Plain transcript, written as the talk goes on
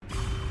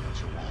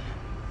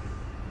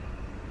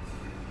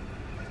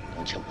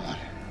Don't you want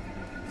it?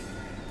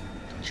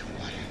 Don't you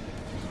want it?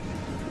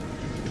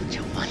 Don't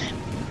you want it?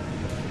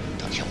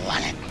 Don't you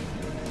want it?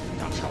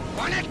 Don't you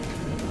want it?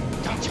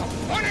 Don't you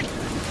want it?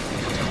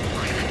 Don't you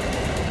want it?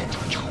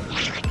 Don't you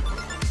want it?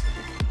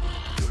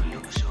 You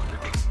lose your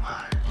little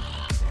mind.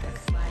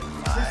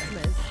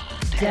 Christmas.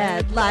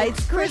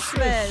 Deadlights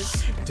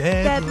Christmas.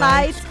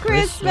 Deadlights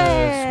Christmas.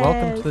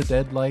 Welcome to the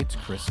Deadlights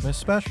Christmas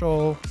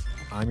special.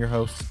 I'm your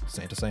host,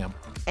 Santa Sam.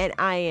 And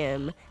I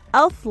am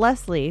Elf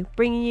Leslie,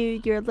 bringing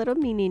you your little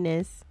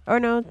meaniness. Or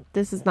no,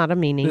 this is not a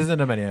meaning. This isn't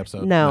a mini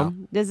episode. No,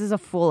 this is a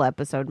full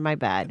episode. My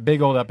bad.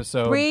 Big old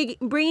episode.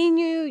 Bringing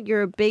you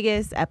your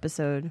biggest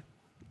episode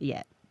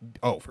yet.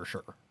 Oh, for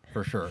sure.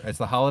 For sure. It's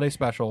the holiday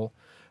special.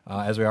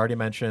 As we already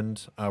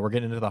mentioned, we're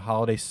getting into the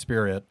holiday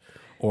spirit,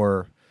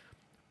 or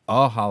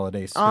a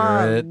holiday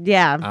spirit.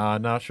 Yeah.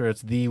 Not sure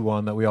it's the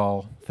one that we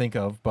all think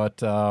of,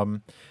 but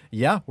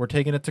yeah, we're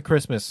taking it to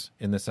Christmas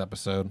in this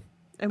episode.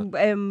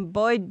 And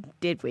boy,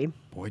 did we.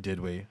 Boy,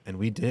 did we. And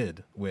we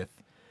did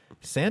with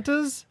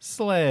Santa's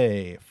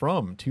Sleigh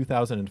from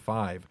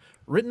 2005,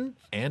 written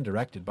and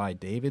directed by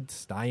David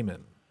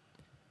Steinman.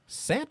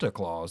 Santa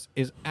Claus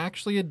is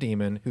actually a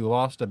demon who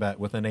lost a bet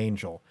with an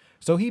angel,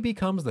 so he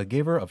becomes the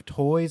giver of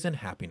toys and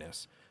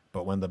happiness.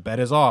 But when the bet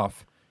is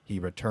off, he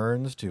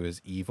returns to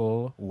his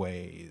evil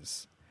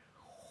ways.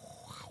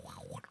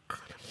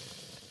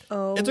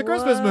 Oh, It's a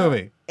Christmas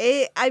movie.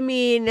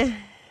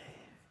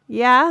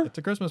 Yeah. It's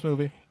a Christmas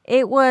movie.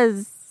 It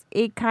was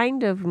a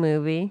kind of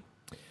movie.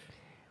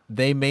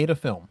 They made a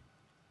film.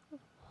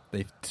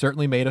 They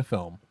certainly made a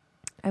film.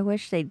 I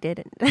wish they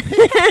didn't.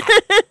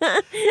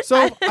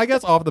 So I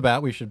guess off the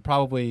bat, we should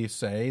probably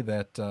say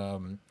that,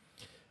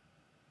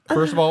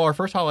 first of all, our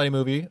first holiday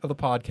movie of the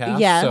podcast.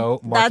 Yeah, so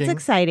that's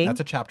exciting. That's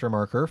a chapter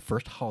marker.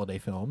 First holiday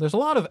film. There's a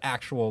lot of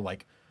actual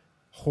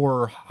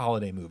horror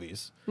holiday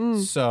movies.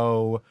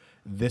 So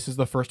this is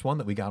the first one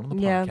that we got on the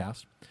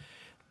podcast.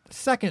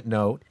 Second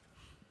note,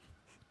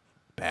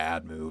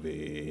 bad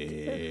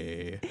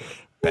movie.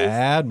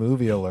 Bad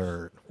movie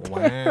alert.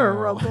 Wow.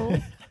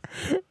 Terrible.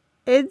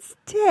 It's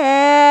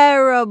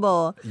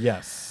terrible.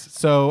 Yes.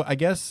 So I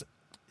guess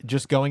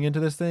just going into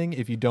this thing,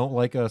 if you don't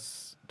like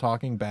us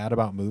talking bad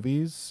about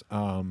movies,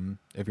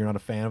 if you're not a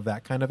fan of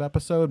that kind of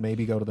episode,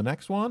 maybe go to the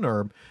next one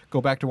or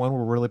go back to one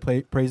where we're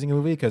really praising a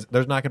movie, because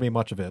there's not going to be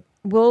much of it.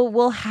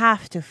 We'll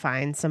have to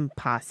find some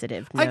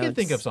positive notes. I can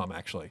think of some,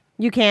 actually.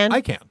 You can?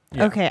 I can.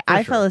 Yeah, okay, for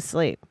I sure. fell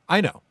asleep.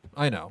 I know.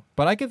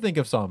 But I can think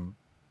of some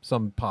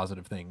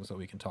positive things that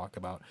we can talk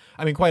about.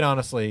 I mean, quite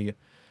honestly,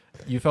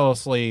 you fell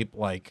asleep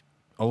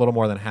a little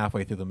more than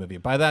halfway through the movie.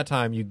 By that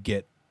time, you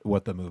get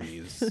what the movie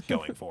is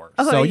going for.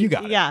 So you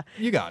got it. Yeah.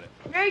 You got it.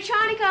 Merry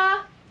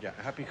Chanukah! Yeah,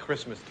 happy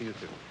Christmas to you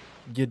too.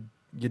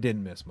 You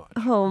didn't miss much.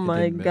 Oh You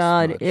my didn't miss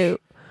God. much.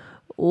 It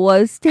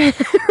was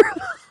terrible.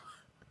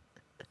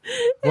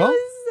 Well, it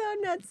was so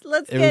nuts.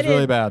 Let's It get was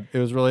really in. bad. It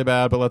was really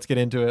bad, but let's get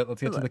into it.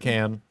 Let's get to the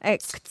can.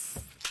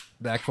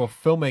 The actual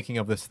filmmaking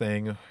of this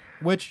thing,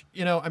 which,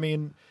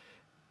 it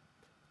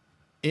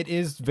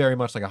is very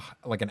much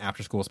like an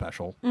after school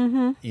special.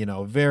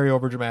 Mm-hmm. Very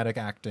overdramatic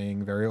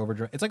acting, very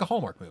overdramatic. It's like a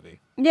Hallmark movie.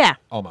 Yeah.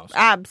 Almost.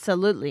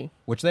 Absolutely.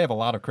 Which they have a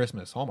lot of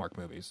Christmas Hallmark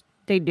movies.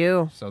 They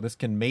do. So this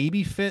can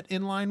maybe fit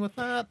in line with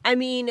that. I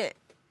mean,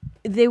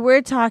 they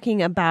were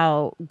talking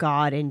about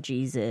God and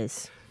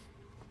Jesus.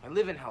 I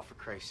live in hell, for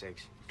Christ's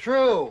sakes.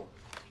 True.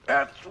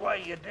 That's why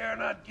you dare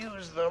not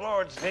use the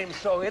Lord's name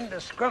so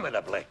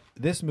indiscriminately.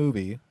 This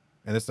movie,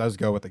 and this does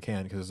go with the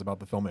can because it's about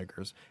the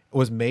filmmakers,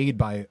 was made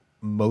by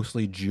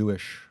mostly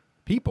Jewish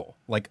people.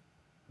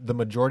 The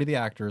majority of the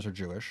actors are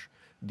Jewish.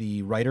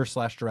 The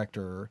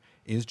writer/director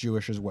is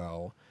Jewish as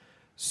well.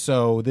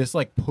 So this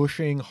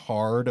pushing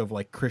hard of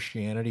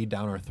Christianity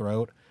down our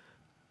throat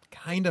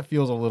kind of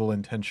feels a little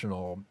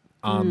intentional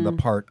on the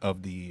part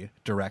of the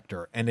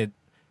director. And it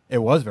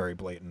was very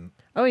blatant.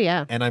 Oh,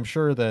 yeah. And I'm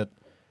sure that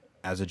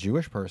as a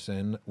Jewish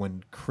person,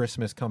 when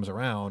Christmas comes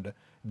around,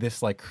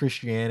 this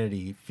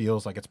Christianity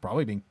feels like it's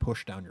probably being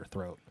pushed down your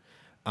throat.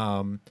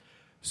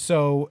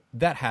 So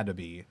that had to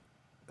be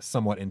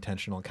somewhat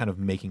intentional and kind of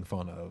making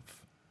fun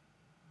of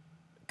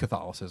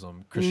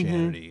Catholicism,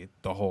 Christianity,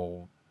 the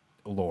whole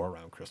lore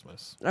around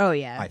Christmas. Oh,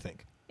 yeah. I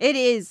think. It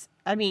is.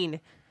 I mean,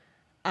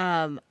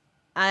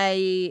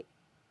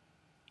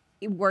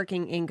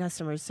 working in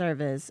customer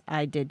service,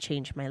 I did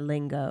change my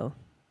lingo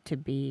to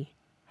be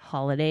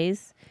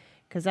holidays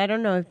because I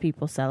don't know if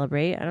people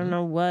celebrate. I don't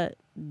know what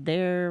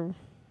their,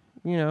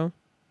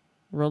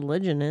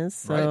 religion is.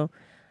 So,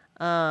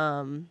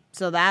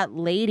 so that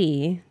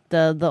lady,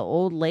 the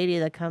old lady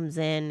that comes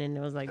in and it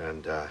was like,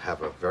 And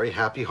have a very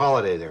happy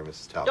holiday there,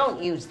 Mrs. Talbot.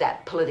 Don't use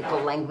that political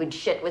language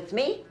shit with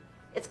me.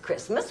 It's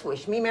Christmas.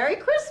 Wish me Merry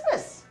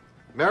Christmas.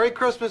 Merry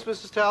Christmas,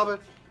 Mrs.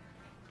 Talbot.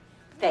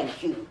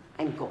 Thank you,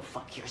 and go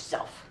fuck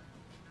yourself.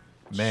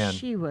 Man,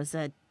 she was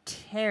a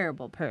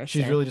terrible person.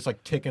 she's really just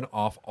ticking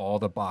off all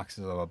the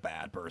boxes of a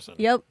bad person.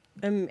 Yep.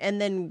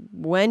 And then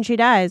when she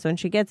dies, when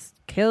she gets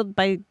killed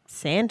by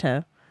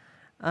Santa,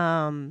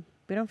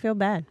 we don't feel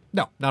bad.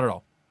 No, not at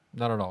all.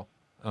 Not at all.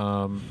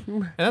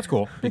 And that's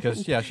cool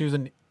because, yeah, she was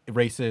an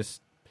racist,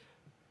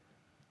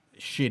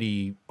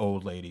 shitty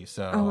old lady.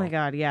 So Oh my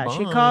god, yeah.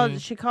 bye.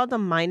 She called the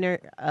minor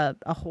a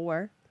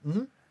whore.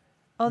 Mm-hmm.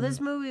 Oh,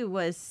 this movie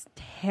was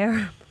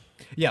terrible.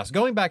 Yes,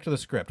 going back to the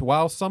script,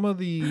 while some of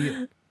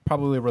the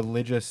probably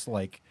religious,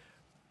 like,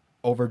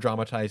 over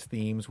dramatized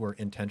themes were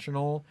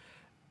intentional,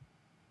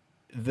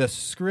 the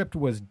script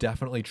was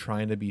definitely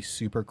trying to be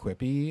super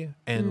quippy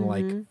and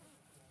like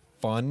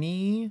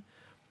funny,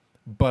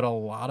 but a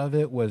lot of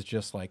it was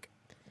just like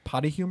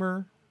potty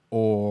humor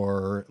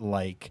or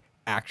like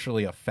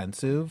actually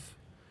offensive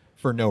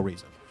for no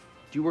reason.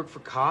 Do you work for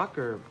Cock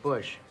or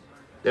Bush?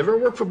 Never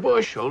worked for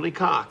Bush, only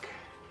Cock.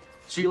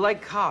 So you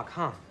like Cock,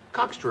 huh?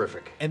 Cock's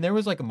terrific. And there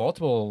was like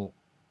multiple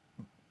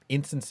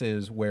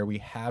instances where we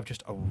have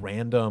just a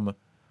random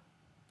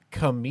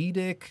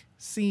comedic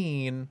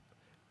scene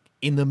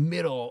in the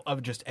middle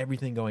of just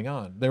everything going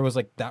on. There was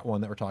like that one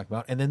that we're talking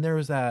about, and then there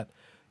was that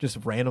just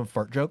random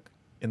fart joke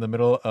in the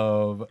middle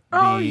of the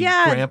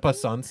grandpa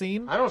son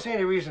scene. I don't see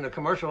any reason to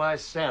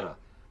commercialize Santa.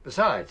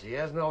 Besides, he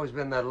hasn't always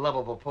been that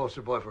lovable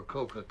poster boy for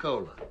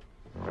Coca-Cola.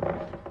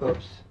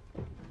 Oops.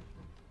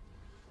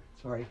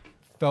 Sorry.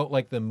 Felt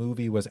like the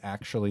movie was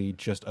actually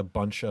just a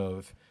bunch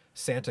of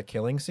Santa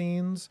killing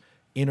scenes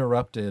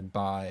interrupted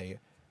by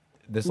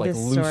this like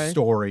loose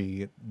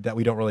story that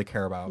we don't really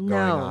care about going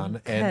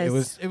on, and it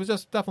was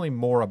just definitely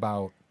more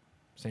about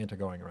Santa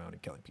going around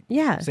and killing people.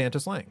 Yeah, Santa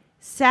slaying.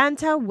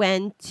 Santa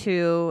went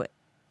to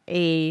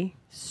a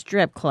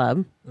strip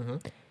club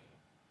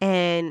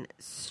and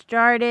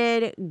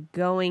started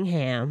going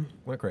ham.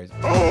 Went crazy.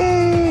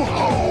 Oh,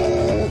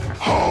 ho,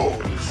 ho.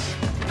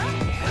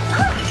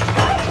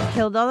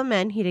 Killed all the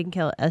men. He didn't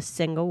kill a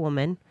single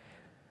woman.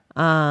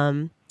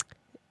 That's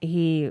where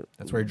he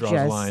draws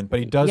the line. But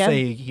he does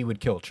say he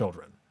would kill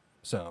children.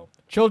 So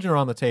children are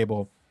on the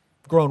table.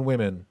 Grown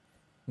women,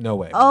 no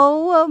way.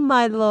 Oh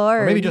my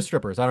lord! Or maybe just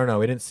strippers. I don't know.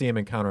 We didn't see him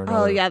encounter another.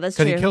 Oh yeah, that's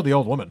true. Because he killed the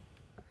old woman.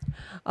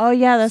 Oh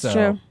yeah, that's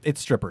true. It's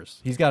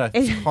strippers. He's got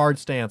a hard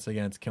stance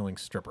against killing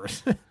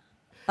strippers.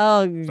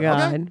 Oh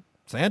god. Okay.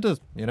 Santa's,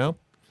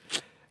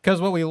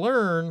 because what we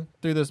learn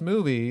through this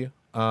movie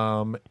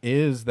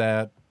is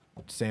that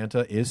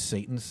Santa is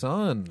Satan's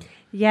son.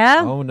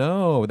 Yeah. Oh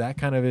no, that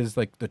kind of is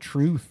like the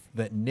truth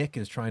that Nick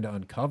is trying to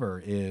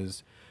uncover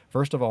is,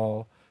 first of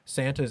all,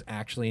 Santa is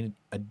actually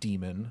a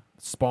demon,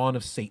 spawn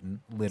of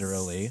Satan,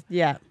 literally.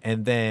 Yeah.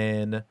 And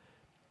then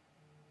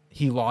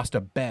he lost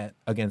a bet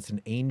against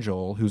an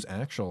angel who's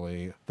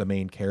actually the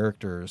main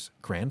character's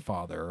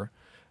grandfather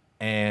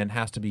and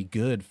has to be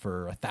good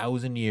for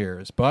 1,000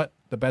 years. But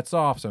the bet's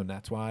off, so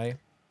that's why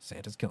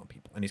Santa's killing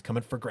people. And he's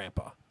coming for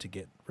Grandpa to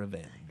get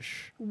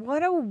revenge.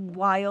 What a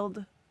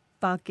wild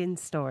fucking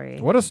story.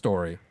 What a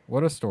story.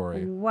 What a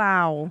story.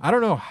 Wow. I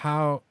don't know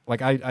how,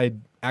 like, I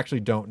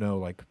actually don't know,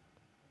 like,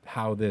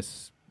 how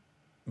this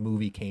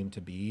movie came to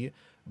be,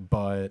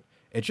 but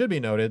it should be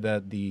noted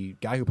that the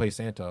guy who plays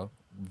Santa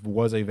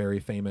was a very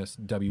famous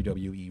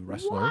WWE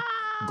wrestler, Wow.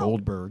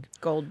 Goldberg.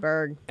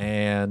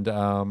 And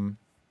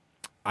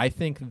I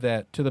think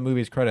that, to the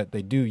movie's credit,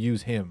 they do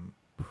use him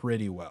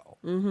pretty well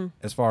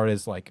as far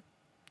as like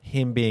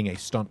him being a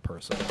stunt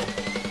person.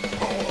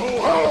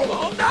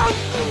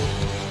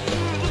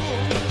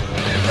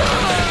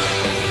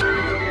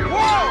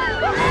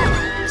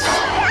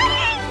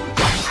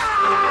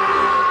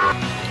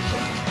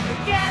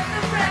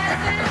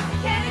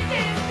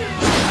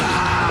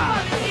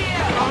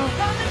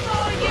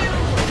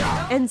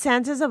 And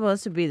Santa's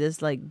supposed to be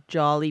this like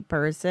jolly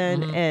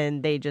person,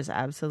 and they just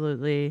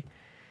absolutely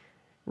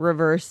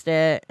reversed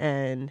it.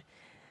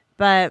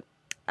 But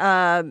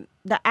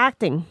the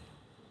acting,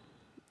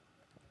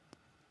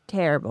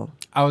 terrible.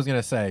 I was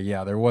gonna say,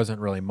 yeah, there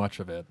wasn't really much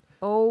of it.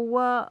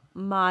 Oh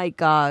my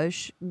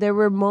gosh, there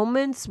were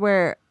moments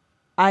where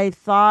I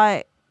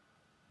thought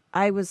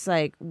I was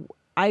like,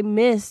 I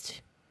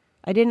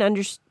didn't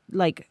understand.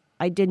 Like,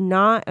 I did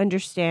not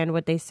understand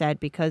what they said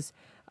because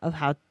of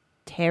how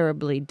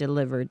terribly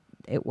delivered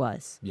it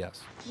was.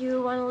 Yes.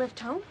 You want to lift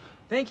home?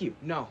 Thank you.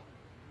 No.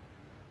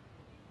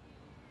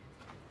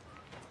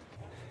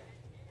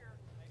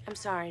 I'm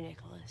sorry,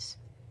 Nicholas.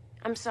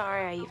 I'm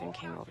sorry I even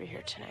came over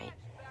here tonight.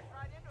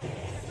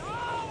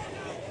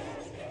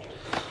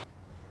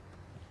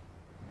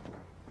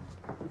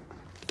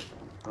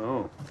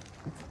 Oh.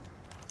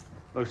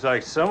 Looks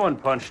like someone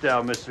punched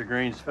out Mr.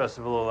 Green's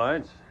Festival of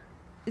Lights.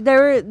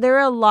 There are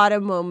a lot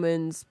of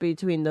moments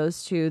between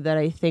those two that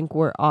I think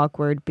were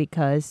awkward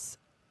because,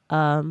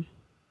 yeah,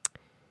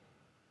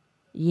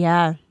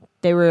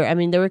 they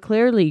were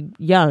clearly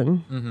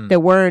young. They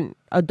weren't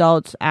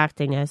adults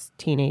acting as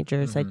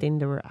teenagers. I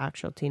think they were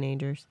actual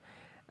teenagers.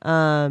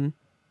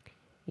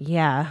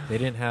 Yeah. They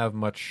didn't have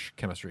much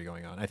chemistry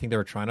going on. I think they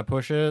were trying to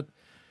push it,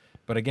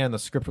 but again, the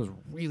script was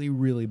really,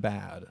 really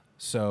bad.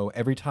 So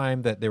every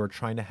time that they were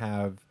trying to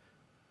have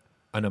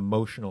an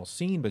emotional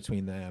scene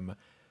between them,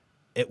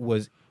 it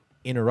was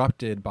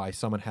interrupted by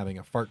someone having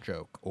a fart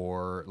joke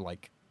or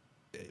like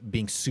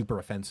being super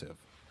offensive.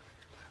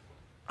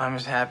 I'm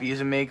as happy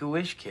as a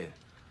Make-A-Wish kid.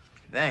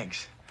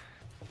 Thanks.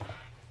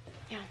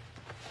 Yeah.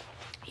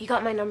 You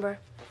got my number.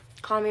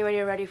 Call me when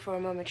you're ready for a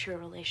more mature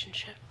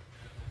relationship.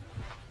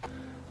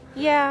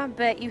 Yeah,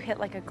 but you hit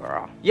like a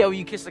girl. Yeah, well,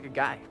 you kiss like a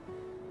guy.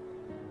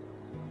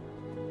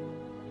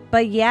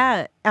 But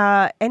yeah,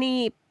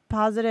 any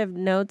positive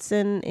notes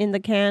in the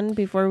can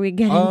before we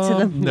get into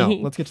the meat? No,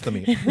 let's get to the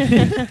meat.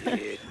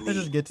 Let's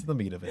just get to the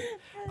meat of it.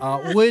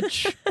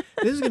 Which,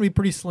 this is going to be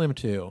pretty slim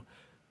too.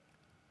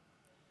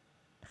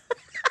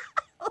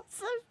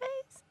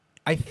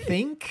 I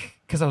think,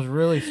 because I was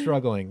really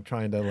struggling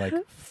trying to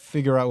like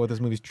figure out what this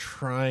movie's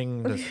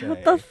trying to say.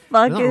 What the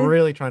fuck It's not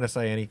really trying to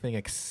say anything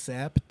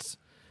except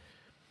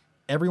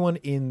everyone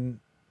in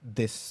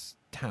this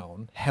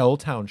town, Hell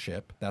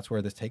Township, that's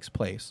where this takes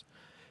place,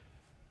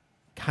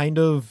 kind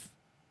of,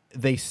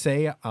 they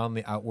say on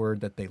the outward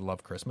that they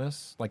love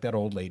Christmas, like that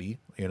old lady,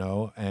 you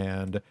know,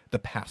 and the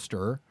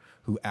pastor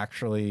who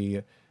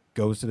actually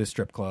goes to the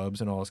strip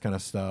clubs and all this kind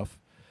of stuff.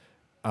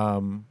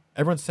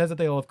 Everyone says that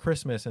they love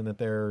Christmas and that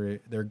they're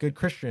good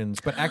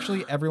Christians, but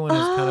actually everyone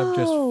has kind of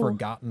just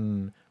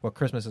forgotten what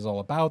Christmas is all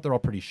about. They're all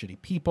pretty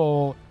shitty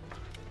people.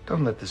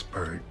 Don't let this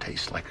bird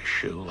taste like a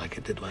shoe like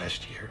it did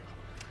last year.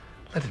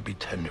 Let it be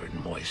tender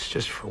and moist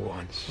just for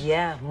once.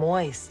 Yeah,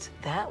 moist.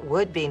 That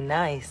would be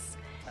nice.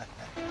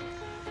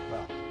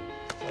 Well,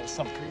 that's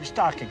something for your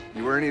stocking.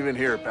 You weren't even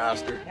here,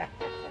 Pastor.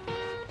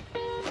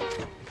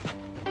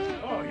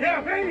 Oh,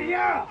 yeah, baby,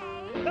 yeah!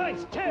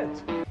 Nice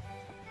kids!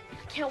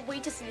 Can't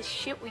wait to see the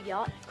shit we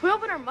got. Can we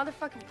open our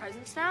motherfucking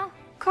presents now?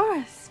 Of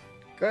course.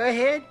 Go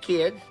ahead,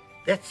 kid.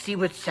 Let's see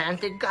what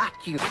Santa got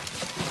you.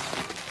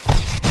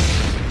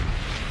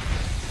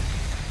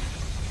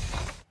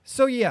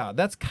 So yeah,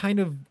 that's kind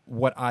of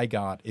what I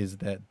got, is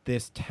that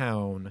this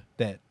town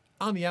that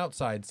on the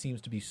outside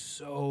seems to be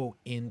so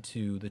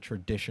into the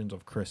traditions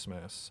of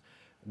Christmas,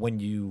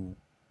 when you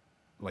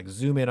like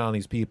zoom in on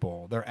these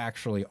people, they're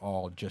actually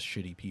all just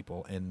shitty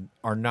people and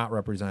are not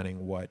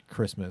representing what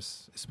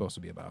Christmas is supposed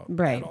to be about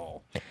at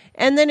all.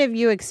 And then if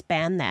you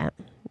expand that,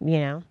 you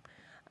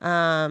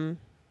know,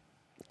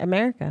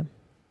 America,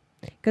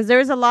 because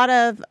there's a lot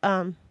of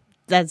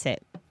that's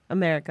it,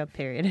 America,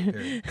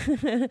 period.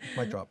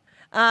 Mic drop.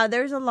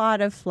 There's a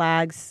lot of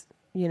flags,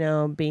 you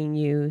know, being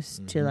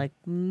used to like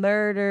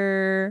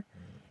murder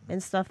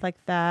and stuff like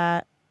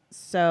that.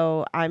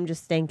 So I'm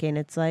just thinking,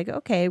 it's like,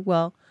 okay,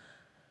 well,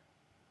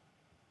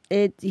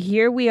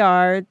 here we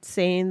are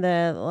saying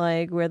that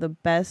like we're the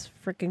best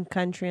freaking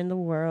country in the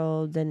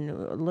world,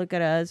 and look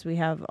at us, we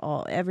have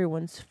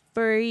everyone's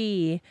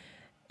free,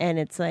 and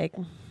it's like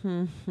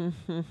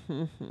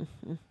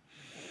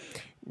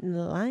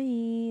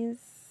lies.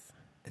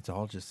 It's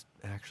all just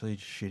actually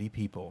shitty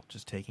people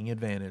just taking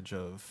advantage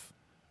of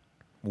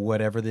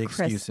whatever the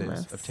excuse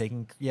is of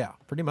taking. Yeah,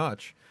 pretty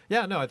much.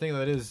 Yeah, no, I think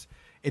that it's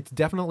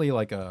definitely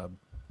like a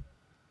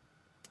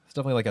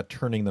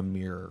turning the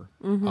mirror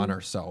on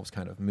ourselves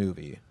kind of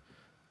movie.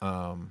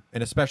 And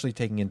especially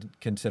taking into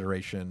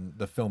consideration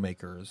the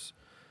filmmakers.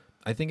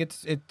 I think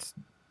it's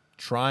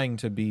trying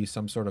to be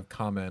some sort of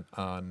comment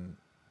on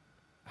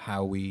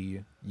how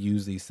we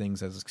use these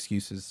things as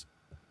excuses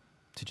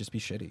to just be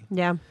shitty.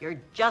 Yeah. You're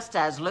just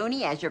as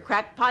loony as your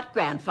crackpot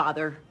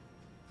grandfather.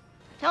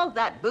 Tell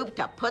that boob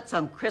to put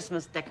some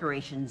Christmas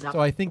decorations up.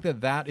 So I think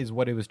that is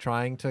what it was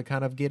trying to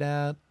kind of get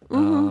at.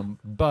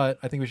 But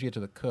I think we should get to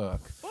the cook.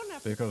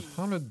 Because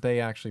how did they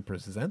actually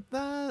present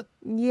that?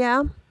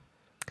 Yeah.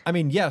 I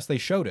mean, yes, they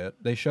showed it.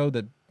 They showed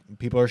that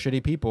people are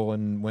shitty people,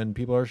 and when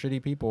people are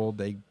shitty people,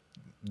 they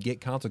get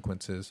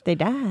consequences. They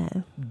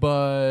die.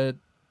 But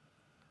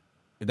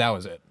that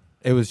was it.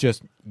 It was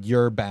just,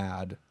 you're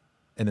bad,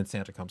 and then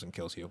Santa comes and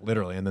kills you,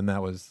 literally. And then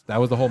that was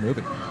the whole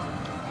movie.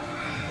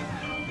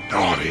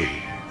 Naughty.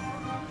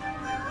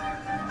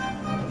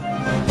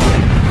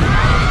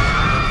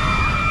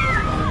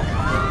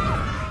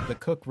 The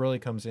cook really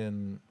comes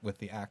in with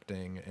the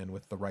acting and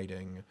with the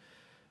writing,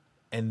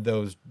 and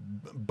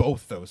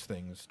both those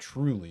things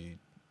truly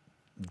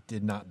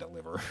did not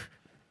deliver.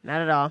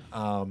 Not at all.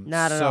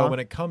 Not at all. So when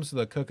it comes to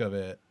the cook of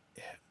it,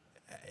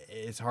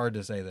 it's hard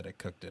to say that it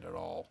cooked it at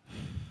all.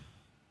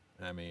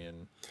 I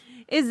mean,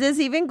 is this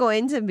even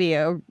going to be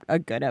a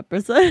good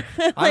episode?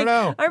 Like, I don't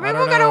know. Are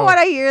people going to want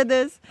to hear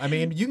this? I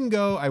mean, you can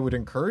go. I would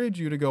encourage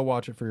you to go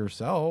watch it for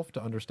yourself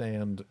to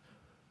understand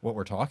what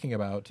we're talking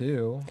about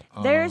too.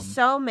 There's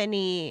so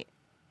many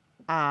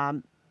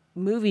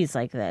movies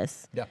like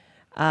this. Yeah.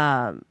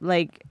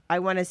 Like I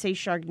want to say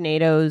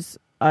Sharknadoes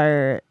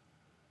are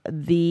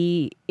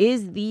the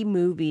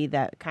movie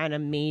that kind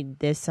of made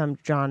this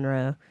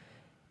genre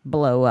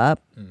blow up.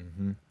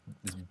 Mm-hmm.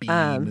 This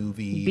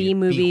B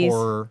movies,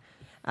 horror.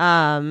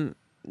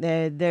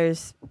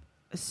 There's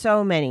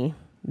so many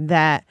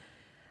that,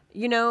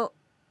 you know,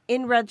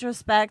 in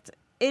retrospect,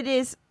 it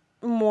is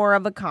more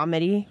of a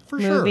comedy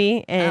movie,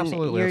 sure. and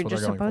absolutely, you're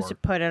just supposed to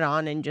put it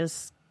on and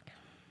just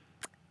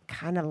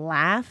kind of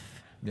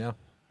laugh. Yeah.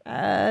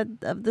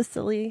 Of the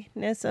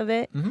silliness of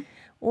it,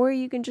 or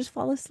you can just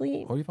fall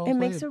asleep. It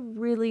makes a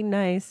really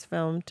nice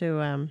film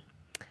to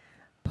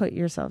put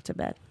yourself to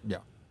bed. Yeah.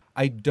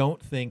 I don't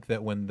think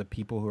that when the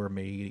people who are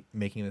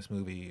making this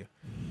movie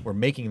were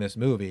making this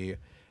movie,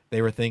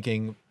 they were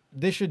thinking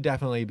this should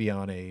definitely be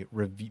on a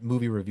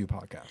movie review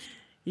podcast.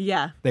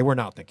 Yeah. They were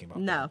not thinking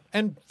about No. that.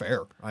 And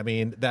fair. I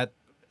mean, that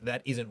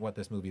isn't what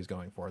this movie is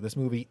going for. This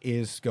movie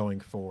is going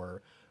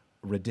for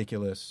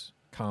ridiculous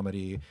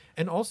comedy.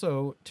 And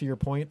also, to your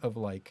point of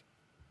like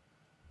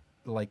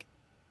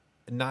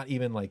not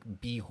even like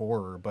B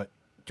horror, but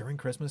during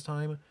Christmas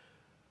time,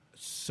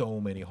 so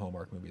many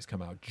Hallmark movies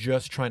come out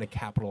just trying to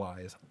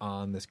capitalize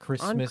on this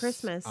Christmas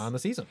on the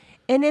season.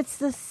 And it's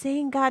the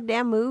same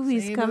goddamn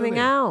movies coming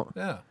out.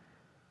 Yeah.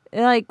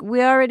 Like,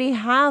 we already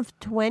have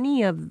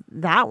 20 of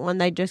that one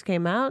that just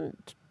came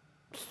out.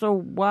 So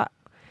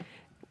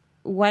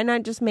why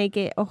not just make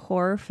it a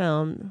horror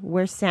film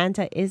where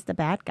Santa is the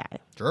bad guy?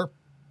 Sure.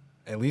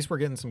 At least we're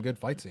getting some good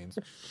fight scenes.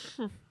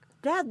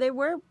 Yeah, they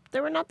were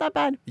not that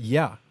bad.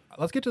 Yeah.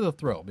 Let's get to the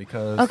thrill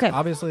because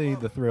obviously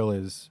the thrill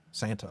is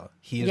Santa.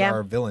 He is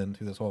our villain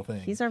through this whole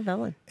thing. He's our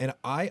villain. And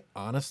I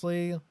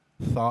honestly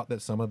thought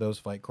that some of those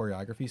fight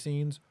choreography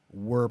scenes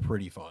were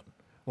pretty fun.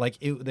 Like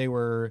they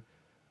were,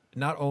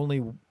 not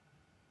only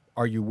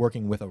are you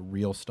working with a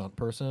real stunt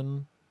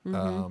person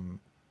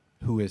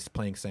who is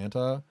playing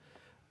Santa,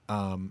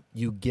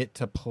 you get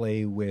to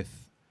play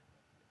with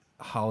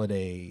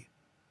holiday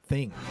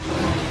things.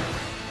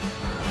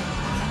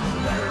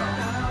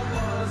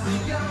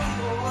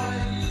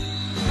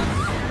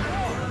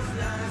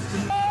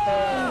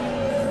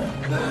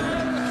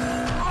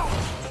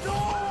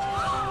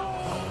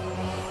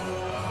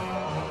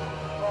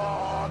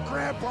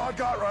 Grandpa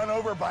got run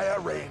over by a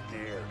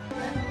reindeer.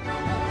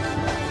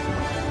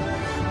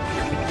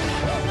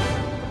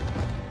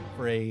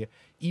 For a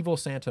evil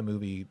Santa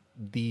movie,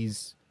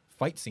 these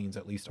fight scenes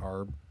at least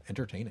are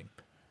entertaining.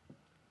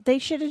 They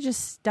should have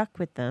just stuck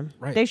with them.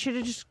 Right. They should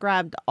have just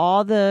grabbed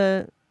all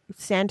the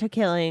Santa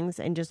killings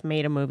and just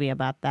made a movie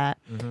about that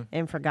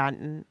and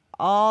forgotten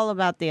all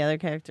about the other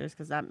characters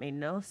because that made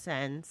no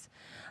sense.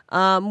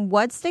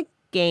 What's the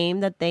game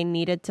that they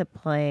needed to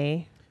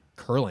play?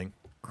 Curling.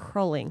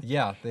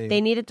 Yeah.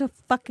 They needed to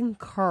fucking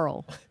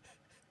curl.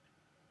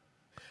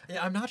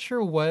 Yeah, I'm not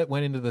sure what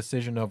went into the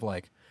decision of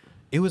like,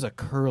 it was a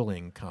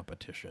curling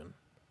competition.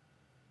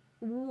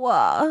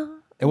 What?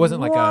 It wasn't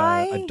like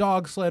a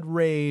dog sled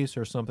race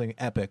or something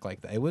epic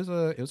like that. It was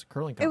a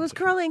curling competition. It was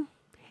curling.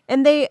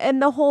 And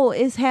the hole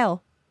is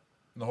hell.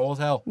 The hole is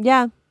hell.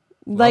 Yeah.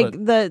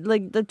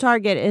 The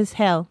target is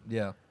hell.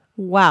 Yeah.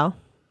 Wow.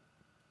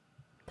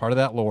 Part of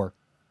that lore.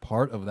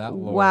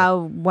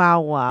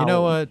 Wow. You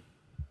know what?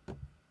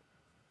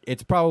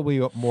 It's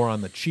probably more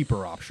on the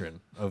cheaper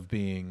option of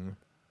being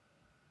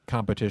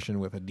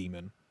competition with a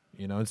demon.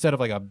 You know, instead of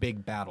like a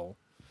big battle,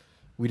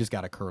 we just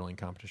got a curling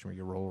competition where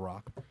you roll a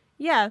rock.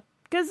 Yeah.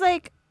 Because,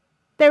 like,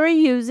 they were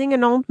using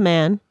an old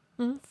man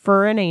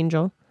for an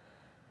angel.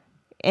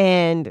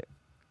 And,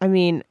 I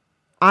mean,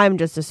 I'm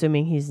just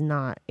assuming he's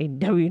not a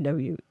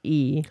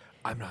WWE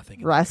I'm not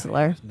thinking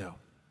wrestler. No.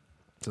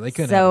 So they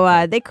couldn't.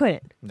 So they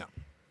couldn't. No.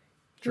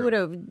 He would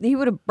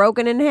have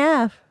broken in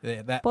half.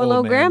 Yeah, that Poor old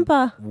little man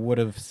grandpa would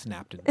have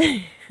snapped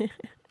it.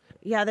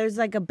 Yeah, there's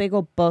like a big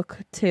old book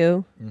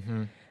too.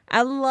 Mm-hmm.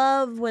 I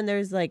love when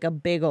there's like a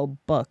big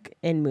old book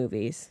in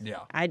movies. Yeah.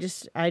 I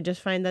just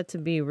find that to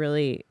be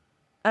really,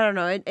 I don't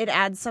know, it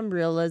adds some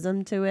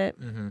realism to it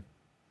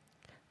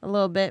a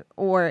little bit,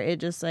 or it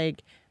just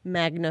like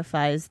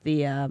magnifies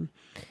the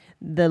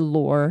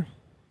lore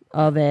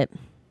of it.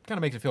 Kind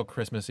of makes it feel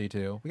Christmassy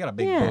too. We got a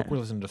big book. We're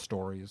listening to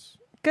stories.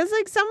 Because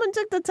like someone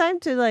took the time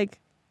to like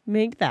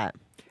make that,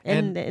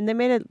 and they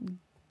made it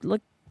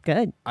look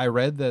good. I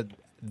read that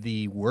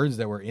the words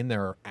that were in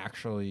there are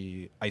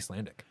actually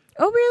Icelandic.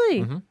 Oh,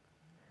 really? Mm-hmm.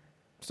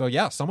 So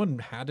yeah, someone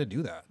had to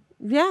do that.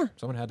 Yeah,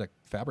 someone had to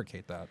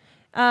fabricate that.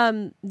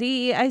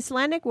 The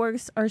Icelandic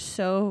words are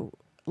so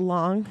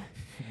long.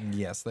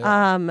 Yes, they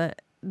are.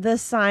 The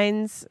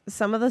signs,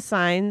 some of the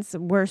signs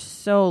were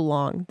so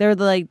long. They're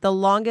like the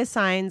longest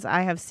signs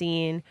I have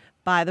seen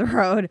by the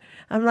road.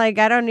 I'm like,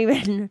 I don't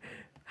even.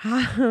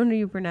 How do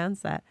you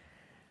pronounce that?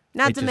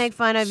 Not to make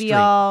fun of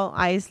y'all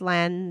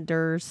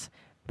Icelanders,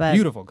 but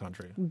beautiful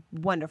country,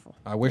 wonderful.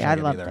 I wish I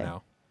could be there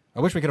now.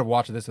 I wish we could have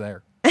watched this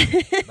there.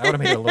 That would have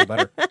made it a little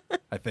better,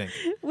 I think.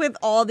 With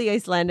all the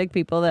Icelandic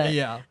people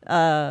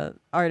that,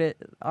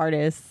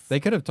 artists.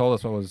 They could have told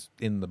us what was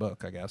in the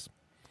book, I guess.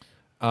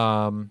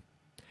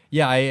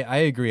 Yeah, I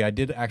agree. I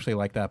did actually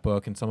like that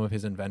book and some of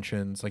his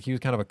inventions. Like he was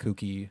kind of a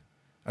kooky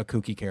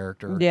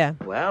character. Yeah.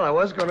 Well, I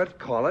was going to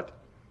call it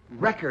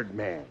Record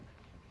Man.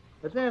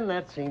 But then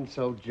that seemed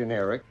so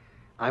generic.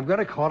 I'm going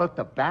to call it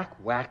the Back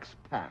Wax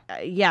Pack.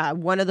 Yeah,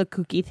 one of the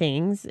kooky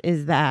things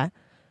is that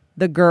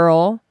the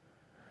girl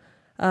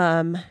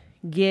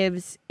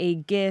gives a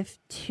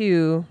gift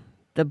to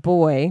the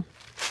boy.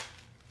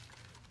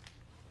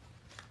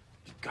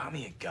 You got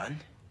me a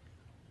gun?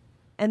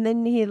 And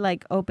then he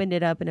like opened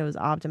it up and it was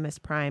Optimus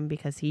Prime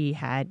because he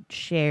had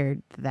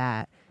shared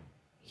that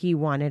he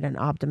wanted an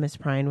Optimus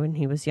Prime when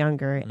he was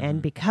younger.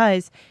 And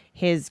because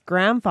his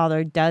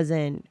grandfather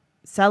doesn't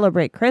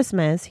celebrate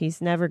Christmas,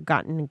 he's never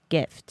gotten a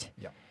gift.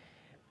 Yeah.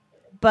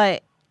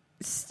 But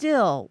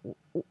still,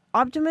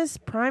 Optimus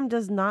Prime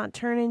does not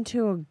turn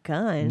into a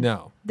gun.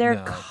 No. They're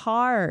no.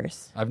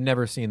 cars. I've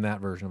never seen that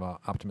version of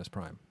Optimus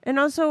Prime. And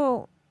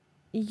also,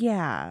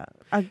 yeah,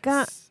 a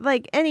gun,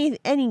 like any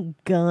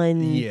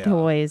gun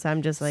toys,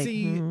 I'm just like,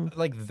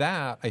 like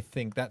that, I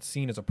think that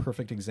scene is a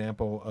perfect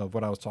example of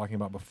what I was talking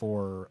about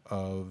before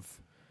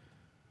of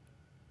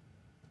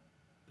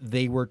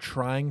they were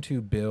trying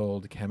to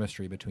build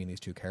chemistry between these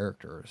two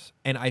characters.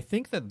 And I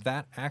think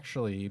that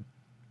actually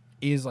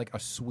is like a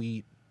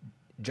sweet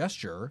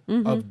gesture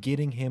of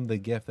getting him the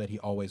gift that he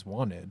always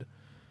wanted.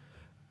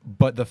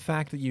 But the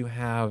fact that you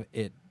have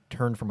it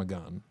turned from a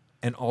gun,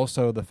 and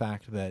also the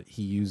fact that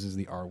he uses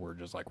the R word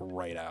just like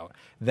right out,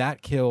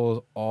 that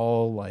kills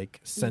all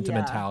like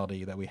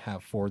sentimentality that we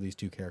have for these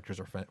two characters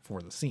or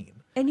for the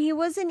scene. And he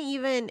wasn't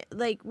even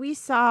like, we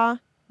saw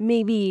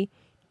maybe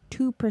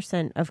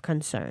 2% of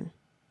concern.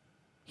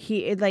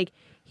 He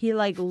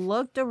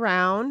looked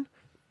around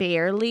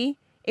barely.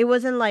 It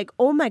wasn't like,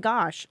 oh my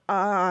gosh,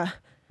 a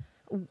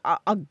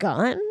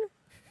gun?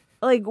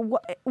 Like,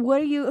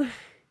 what are you...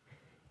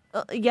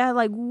 yeah,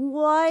 like,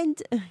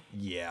 what?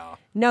 Yeah.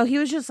 No, he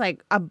was just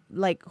like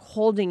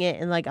holding it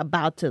and like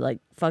about to like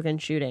fucking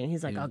shoot it. And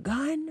he's like, a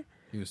gun?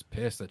 He was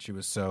pissed that she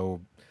was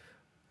so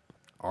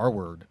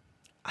R-word.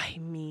 I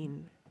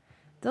mean,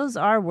 those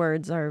R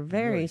words are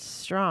very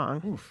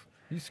strong. Oof.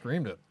 He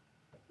screamed it.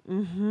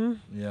 Mm-hmm.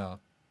 Yeah.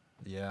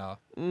 Yeah.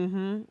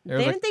 Mm-hmm.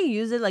 Didn't they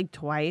use it like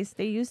twice?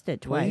 They used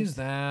it twice. They use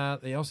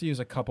that. They also use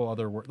a couple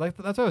other words. Like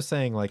that's what I was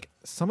saying. Like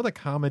some of the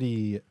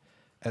comedy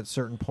at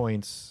certain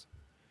points,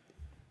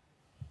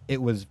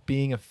 it was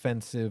being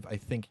offensive, I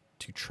think,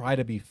 to try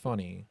to be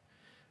funny,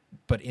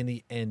 but in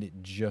the end,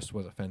 it just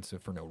was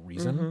offensive for no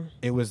reason. Mm-hmm.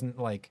 It wasn't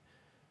like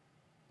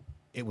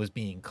it was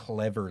being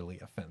cleverly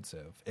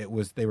offensive. It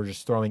was they were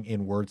just throwing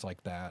in words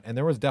like that, and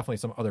there was definitely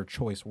some other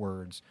choice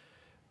words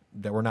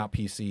that were not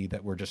PC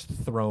that were just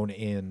thrown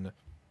in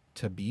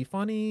to be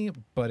funny,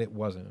 but it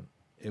wasn't.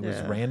 It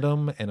was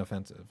random and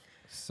offensive.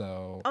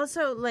 So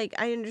also, like,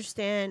 I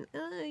understand,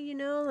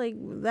 like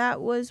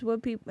that was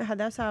what people had.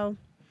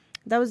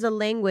 That was the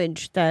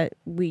language that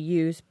we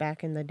used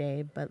back in the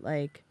day, but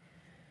like,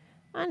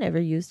 I never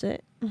used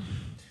it.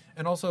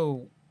 And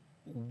also,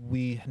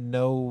 we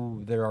know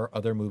there are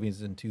other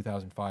movies in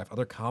 2005,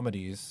 other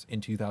comedies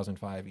in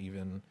 2005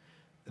 even,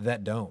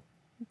 that don't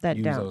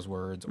use those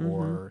words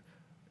or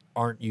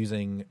aren't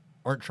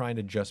trying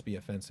to just be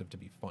offensive to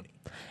be funny.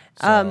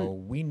 So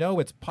we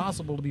know it's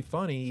possible to be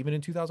funny even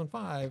in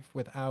 2005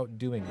 without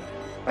doing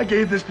that. I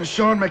gave this to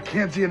Sean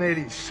McKenzie in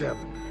 87.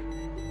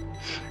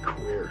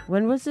 Queer.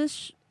 When was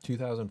this?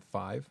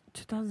 2005.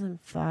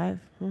 2005.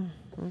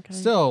 Okay.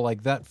 Still,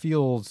 like, that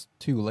feels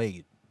too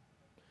late.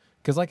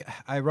 Because, like,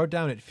 I wrote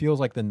down it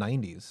feels like the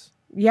 90s.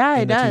 Yeah,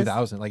 it does.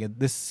 2000. Like,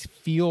 this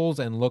feels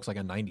and looks like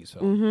a 90s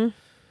film.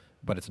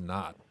 But it's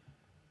not.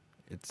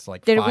 It's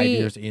like 5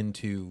 years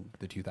into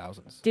the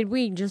 2000s. Did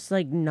we just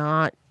like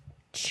not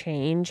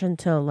change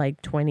until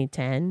like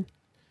 2010?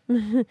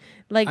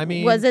 Like, I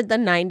mean, was it the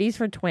 90s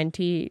for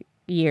 20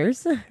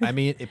 years? I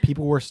mean,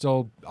 people were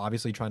still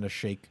obviously trying to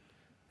shake.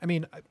 I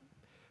mean,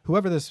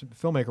 whoever this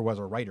filmmaker was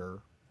or writer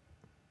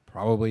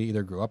probably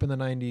either grew up in the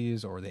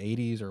 90s or the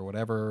 80s or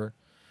whatever.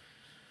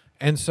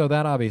 And so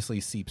that obviously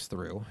seeps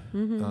through.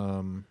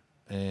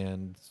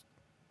 And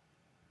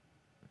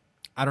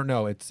I don't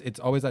know. It's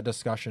always that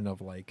discussion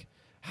of like,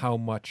 how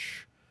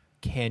much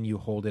can you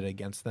hold it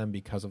against them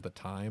because of the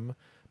time?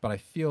 But I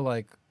feel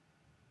like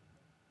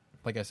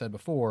I said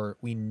before,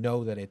 we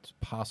know that it's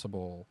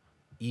possible,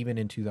 even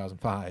in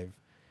 2005,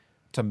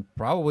 to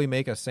probably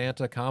make a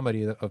Santa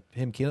comedy of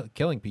him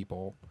killing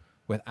people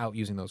without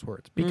using those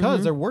words.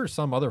 Because there were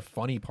some other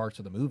funny parts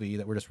of the movie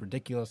that were just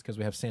ridiculous because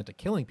we have Santa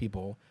killing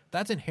people.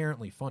 That's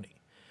inherently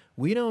funny.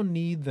 We don't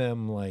need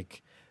them,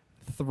 like,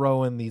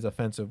 throw in these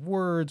offensive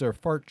words or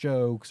fart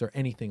jokes or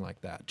anything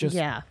like that. Just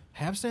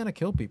have Santa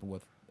kill people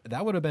with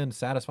that would have been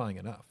satisfying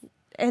enough.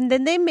 And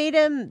then they made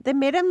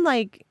him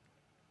like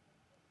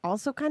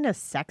also kind of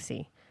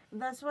sexy.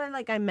 That's why,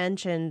 like, I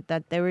mentioned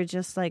that there were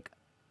just like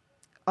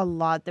a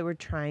lot they were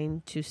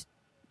trying to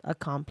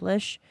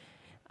accomplish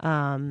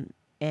and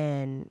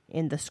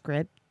in the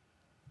script,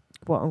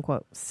 quote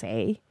unquote,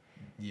 say.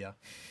 Yeah.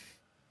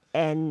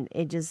 And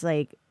it just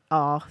like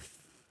all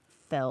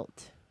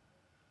felt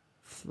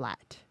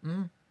flat.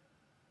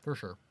 For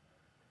sure.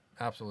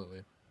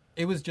 Absolutely.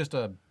 It was just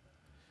an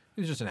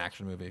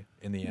action movie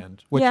in the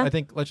end, which I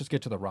think, let's just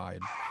get to the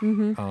ride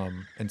and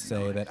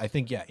say that I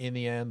think, in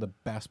the end, the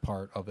best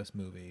part of this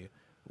movie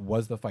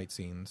was the fight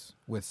scenes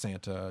with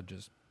Santa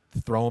just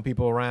throwing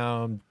people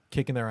around,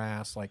 kicking their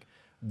ass. Like,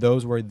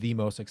 those were the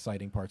most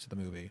exciting parts of the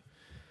movie.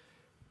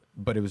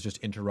 But it was just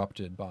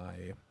interrupted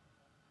by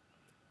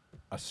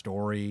a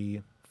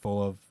story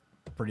full of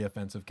pretty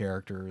offensive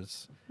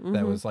characters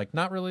that was like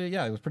not really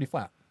it was pretty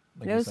flat.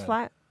 Like it was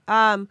flat.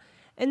 And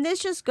this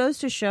just goes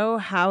to show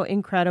how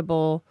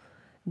incredible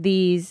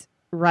these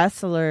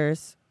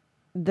wrestlers,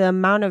 the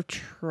amount of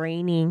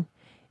training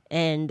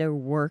and their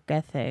work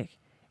ethic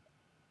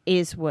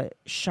is what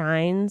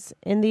shines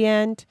in the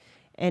end.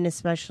 And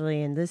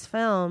especially in this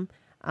film,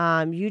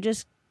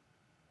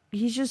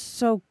 He's just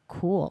so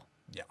cool.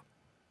 Yeah.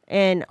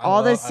 And I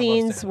all love the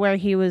scenes where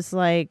he was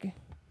like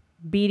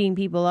beating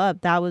people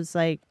up, that was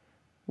like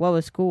what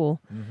was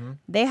cool. Mm-hmm.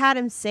 They had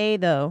him say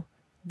though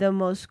the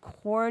most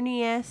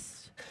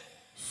corniest,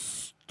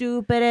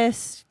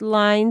 stupidest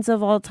lines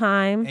of all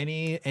time.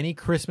 Any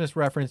Christmas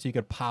reference you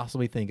could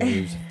possibly think of,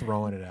 he was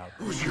throwing it out.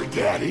 Who's your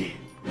daddy?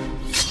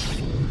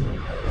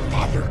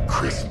 Father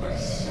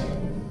Christmas.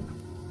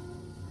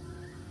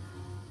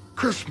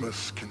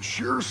 Christmas can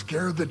sure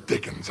scare the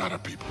dickens out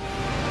of people.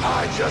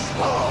 I just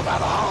love how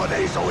the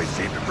holidays always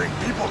seem to bring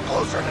people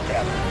closer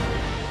together.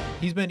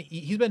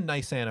 He's been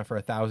nice Santa for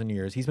 1,000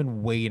 years. He's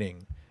been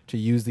waiting to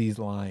use these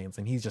lines,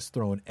 and he's just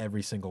throwing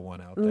every single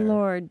one out there.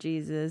 Lord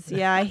Jesus.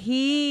 Yeah,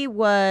 he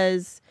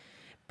was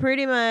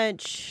pretty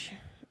much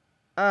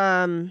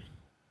Spider-Man.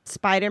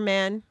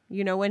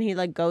 You know, when he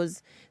like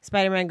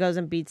Spider-Man goes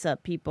and beats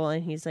up people,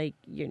 and he's like,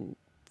 your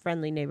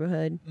friendly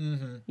neighborhood,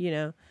 you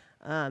know?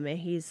 And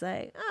he's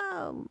like,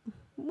 oh,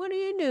 what are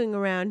you doing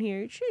around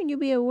here? Shouldn't you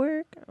be at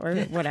work? Or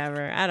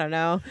whatever. I don't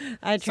know.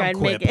 I tried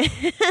to make it.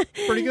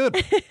 Pretty good.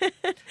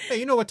 Hey,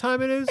 you know what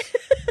time it is?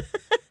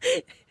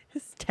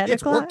 It's 10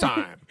 It's o'clock. work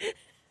time.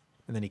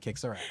 And then he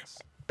kicks their ass.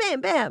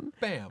 Bam, bam.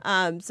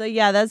 Bam. So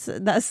yeah,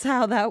 that's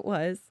how that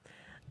was.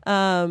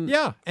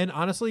 Yeah, and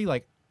honestly,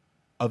 like,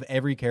 of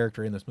every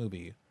character in this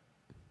movie,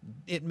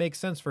 it makes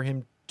sense for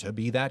him to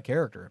be that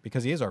character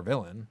because he is our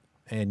villain,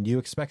 and you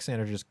expect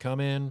Santa to just come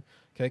in,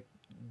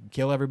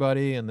 kill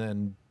everybody, and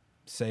then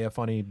say a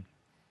funny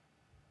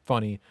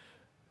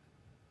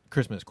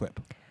Christmas quip.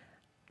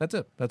 That's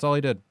it. That's all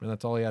he did, and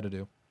that's all he had to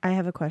do. I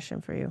have a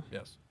question for you.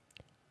 Yes.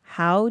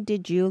 How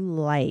did you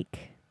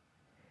like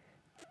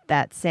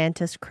that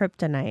Santa's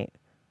kryptonite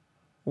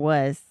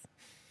was,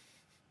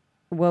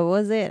 what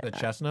was it? The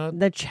chestnut?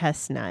 The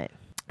chestnut.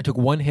 I took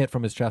one hit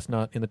from his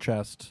chestnut in the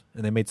chest,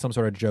 and they made some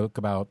sort of joke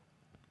about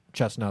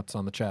chestnuts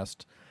on the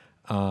chest.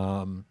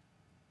 And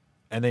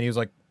then he was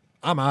like,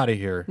 I'm out of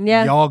here.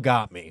 Yeah. Y'all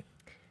got me.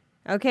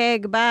 Okay,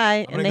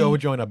 goodbye. I'm going to go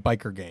join a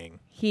biker gang.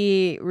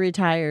 He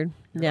retired.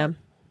 Yeah.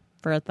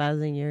 For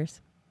 1,000 years.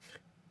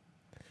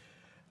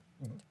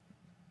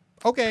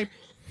 Okay.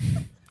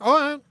 All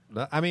right.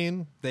 I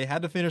mean, they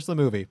had to finish the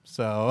movie,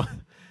 so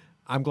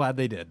I'm glad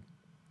they did.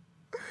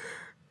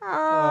 Oh,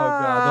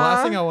 God. The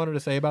last thing I wanted to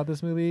say about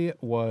this movie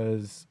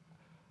was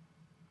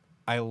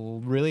I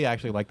really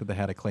actually liked that they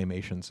had a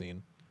claymation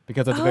scene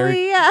because it's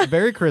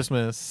very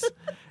Christmas,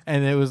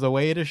 and it was the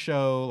way to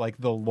show, like,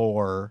 the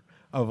lore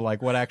of,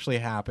 like, what actually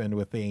happened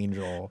with the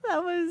angel.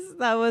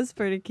 That was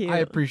pretty cute. I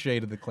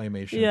appreciated the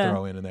claymation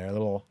throw in there.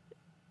 Little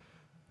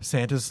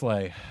Santa's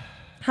sleigh.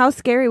 How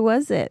scary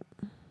was it?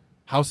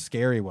 How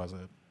scary was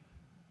it?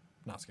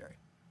 Not scary.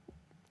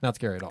 Not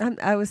scary at all.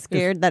 I was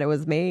scared that it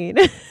was made.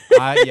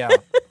 Yeah.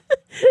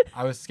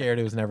 I was scared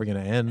it was never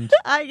going to end.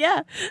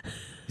 Yeah.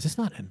 Is this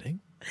not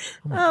ending?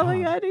 Oh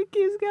my God, it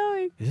keeps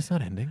going. Is this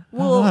not ending?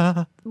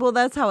 Well,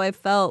 that's how I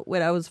felt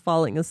when I was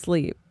falling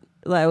asleep.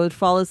 Like, I would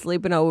fall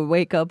asleep and I would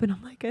wake up and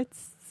I'm like,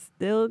 it's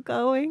still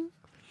going.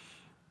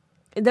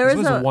 This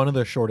was one of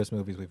the shortest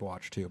movies we've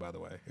watched too, by the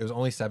way. It was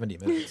only 70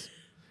 minutes.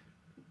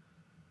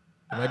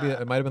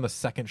 It might have been the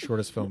second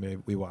shortest film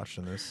we watched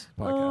in this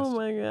podcast. Oh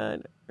my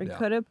God. I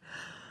could have.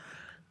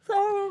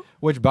 So.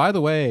 Which, by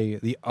the way,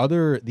 the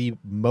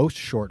most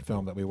short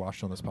film that we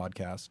watched on this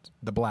podcast,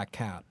 The Black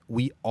Cat,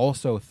 we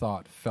also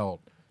thought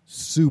felt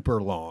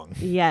super long.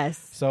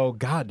 Yes. So,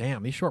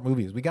 goddamn, these short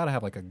movies, we got to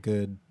have like a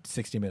good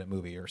 60-minute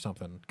movie or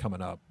something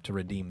coming up to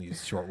redeem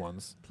these short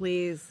ones.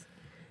 Please.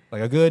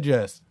 Like a good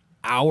just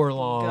hour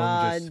long,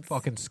 God. just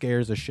fucking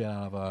scares the shit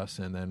out of us,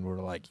 and then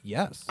we're like,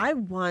 yes. I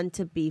want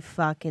to be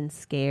fucking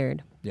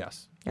scared.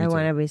 Yes. I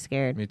want to be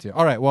scared. Me too.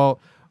 All right, well,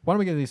 why don't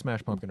we get these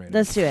Smash Pumpkin ratings?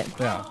 Let's do it.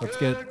 Yeah,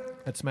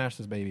 let's smash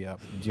this baby up.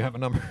 Do you have a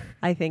number?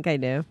 I think I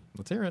do.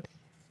 Let's hear it.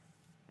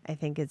 I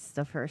think it's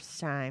the first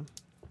time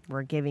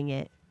we're giving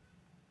it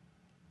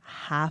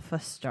half a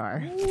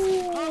star.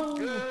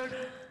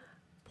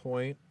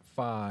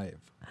 0.5.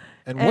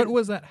 And what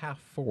was that half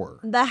for?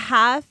 The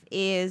half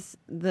is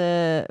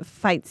the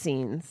fight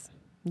scenes.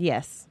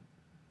 Yes.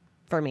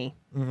 For me.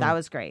 Mm-hmm. That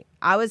was great.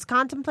 I was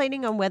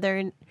contemplating on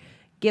whether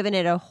giving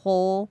it a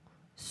whole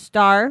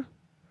star,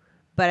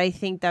 but I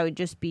think that would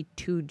just be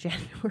too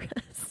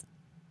generous.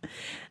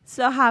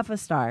 So half a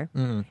star.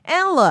 Mm-hmm.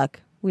 And look,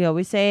 we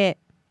always say it.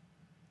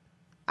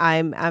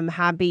 I'm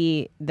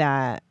happy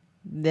that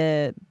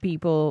the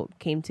people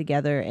came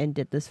together and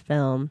did this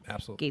film.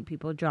 Absolutely. Gave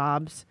people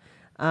jobs.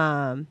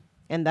 And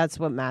that's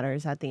what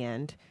matters at the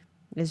end.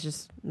 It's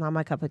just not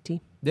my cup of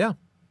tea. Yeah.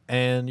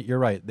 And you're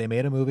right. They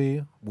made a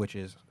movie, which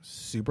is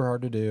super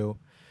hard to do.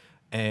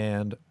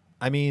 And,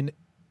 I mean,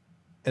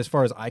 as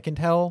far as I can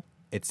tell,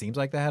 it seems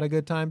like they had a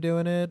good time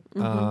doing it.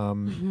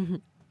 Mm-hmm.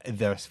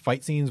 The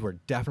fight scenes were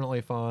definitely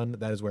fun.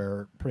 That is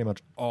where pretty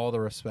much all the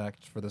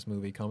respect for this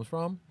movie comes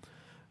from.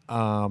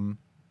 And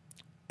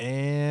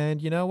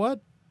you know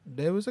what?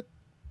 It was a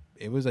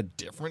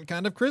different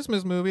kind of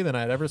Christmas movie than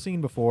I'd ever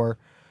seen before.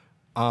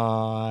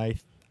 You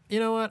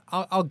know what?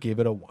 I'll give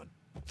it a 1.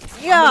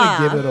 Yeah.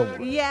 I'm gonna give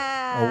it a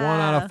Yeah. 1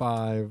 out of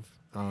 5.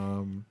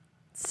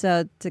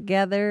 So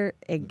together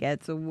it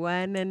gets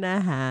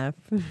 1.5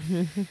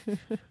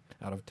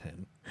 out of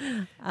 10.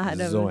 Out of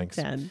Zoinks.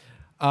 10.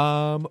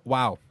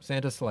 Wow.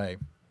 Santa slay.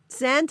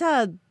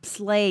 Santa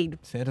slayed.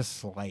 Santa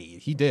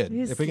slayed. He did.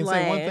 He If we can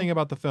say one slayed. thing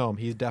about the film,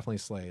 he's definitely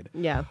slayed.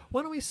 Yeah.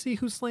 Why don't we see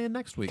who's slaying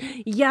next week?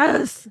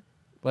 Yes.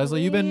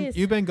 Leslie, Please.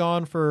 you've been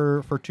gone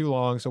for too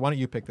long, so why don't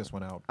you pick this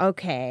one out?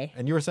 Okay.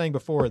 And you were saying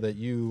before that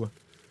you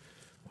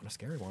want a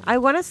scary one. I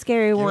want a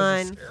scary Give us a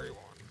one. scary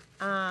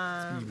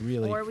one. Be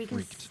really or we can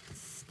freaked.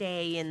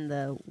 stay in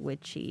the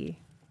witchy.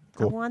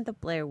 Cool. I want the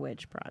Blair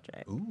Witch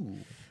Project. Ooh.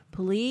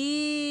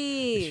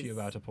 Please. Is she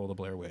about to pull the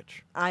Blair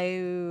Witch?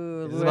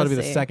 This This is about to be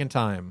the second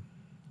time.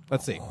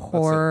 Let's see.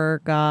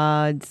 Horror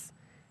gods.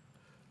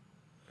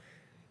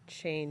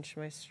 Change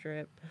my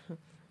strip. No,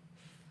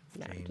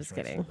 Change just my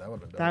kidding. strip. That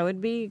would've been dope. That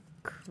would be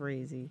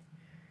crazy.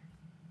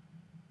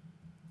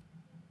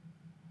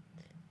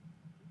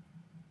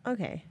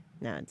 Okay.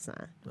 No, it's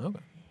not. Okay.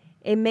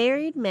 A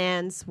married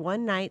man's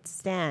one-night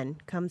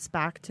stand comes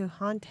back to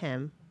haunt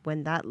him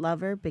when that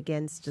lover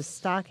begins to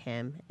stalk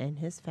him and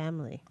his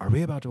family. Are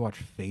we about to watch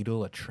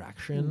Fatal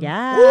Attraction?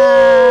 Yeah.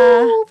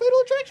 Ooh, Fatal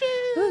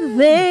Attraction.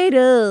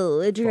 Fatal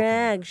This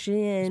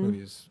Attraction.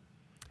 movie is.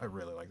 I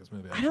really like this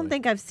movie. I don't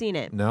think I've seen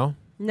it. No.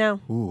 No.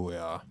 Ooh,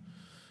 yeah.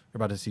 We're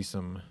about to see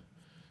some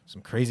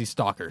crazy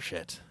stalker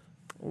shit.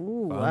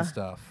 Ooh. Fun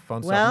stuff.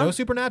 Fun well, stuff. No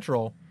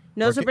supernatural.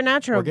 No We're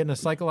supernatural. We're getting a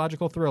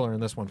psychological thriller in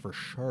this one for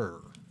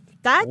sure.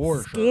 That's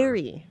For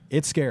scary. Sure.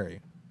 It's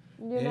scary.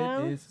 You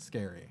know? It is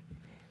scary.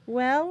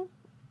 Well,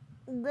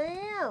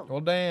 damn. Well,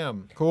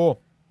 damn.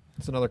 Cool.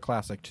 It's another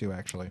classic too,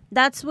 actually.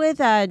 That's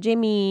with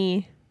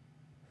Jimmy.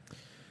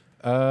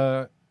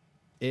 It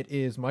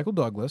is Michael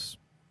Douglas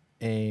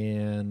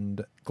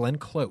and Glenn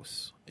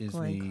Close is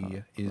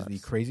the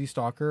crazy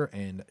stalker,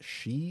 and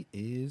she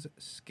is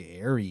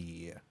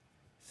scary.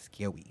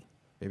 Scary.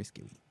 Very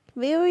scary.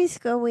 Very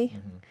scary.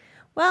 Mm-hmm.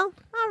 Well,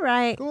 all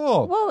right.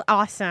 Cool. Well,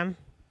 awesome.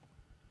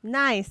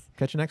 Nice.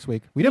 Catch you next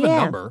week. We have a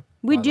number.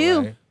 We by the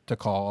do. way, to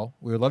call.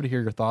 We would love to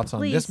hear your thoughts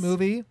on this Please.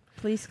 movie,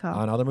 Please call.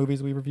 on other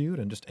movies we reviewed,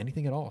 and just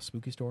anything at all.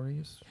 Spooky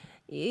stories.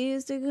 You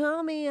used to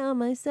call me on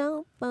my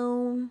cell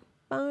phone.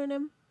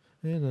 Barnum.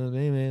 And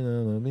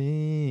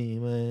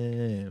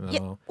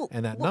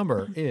that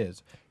number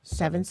is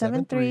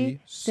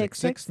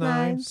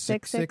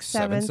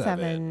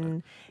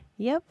 773-669-6677.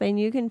 Yep, and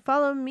you can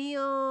follow me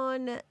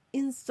on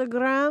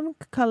Instagram,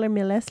 Color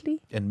Me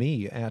Leslie. And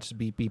me at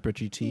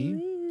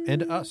BeepBeeperGT.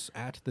 And us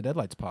at the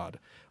Deadlights Pod.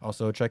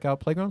 Also, check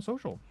out Playground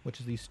Social, which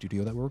is the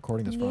studio that we're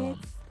recording this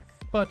from.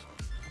 But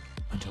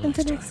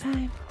until next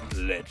time,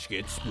 let's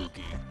get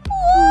spooky.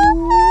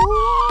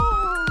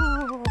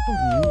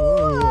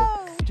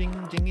 Ding,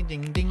 ding,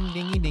 ding, ding, ding,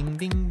 ding, ding,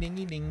 ding,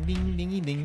 ding, ding, ding, ding.